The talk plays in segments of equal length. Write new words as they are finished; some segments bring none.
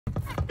Can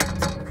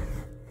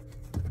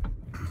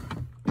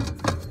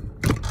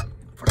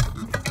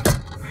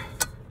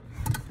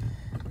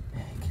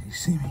you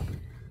see me?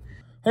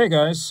 Hey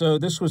guys, so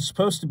this was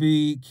supposed to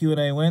be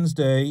Q&A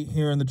Wednesday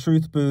here in the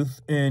Truth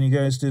Booth, and you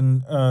guys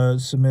didn't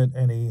submit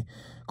any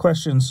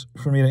questions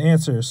for me to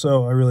answer,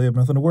 so I really have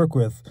nothing to work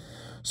with.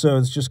 So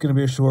it's just going to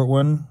be a short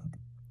one.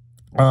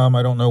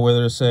 I don't know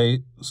whether to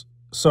say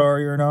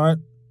sorry or not,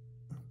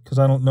 because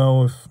I don't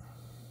know if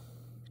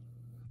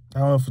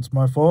it's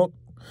my fault,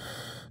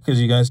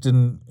 because you guys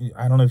didn't.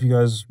 I don't know if you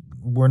guys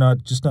were not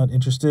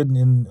interested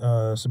in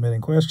submitting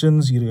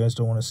questions. You guys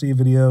don't want to see a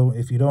video.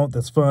 If you don't,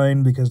 that's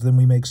fine, because then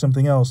we make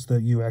something else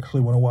that you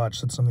actually want to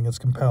watch. That's something that's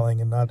compelling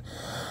and not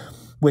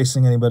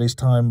wasting anybody's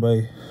time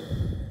by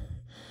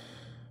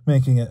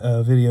making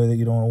a video that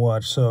you don't want to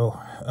watch. So,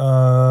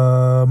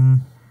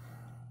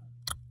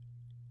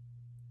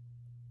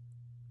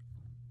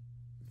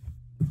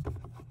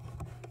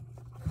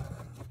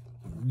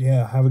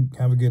 yeah,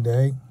 have a good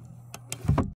day.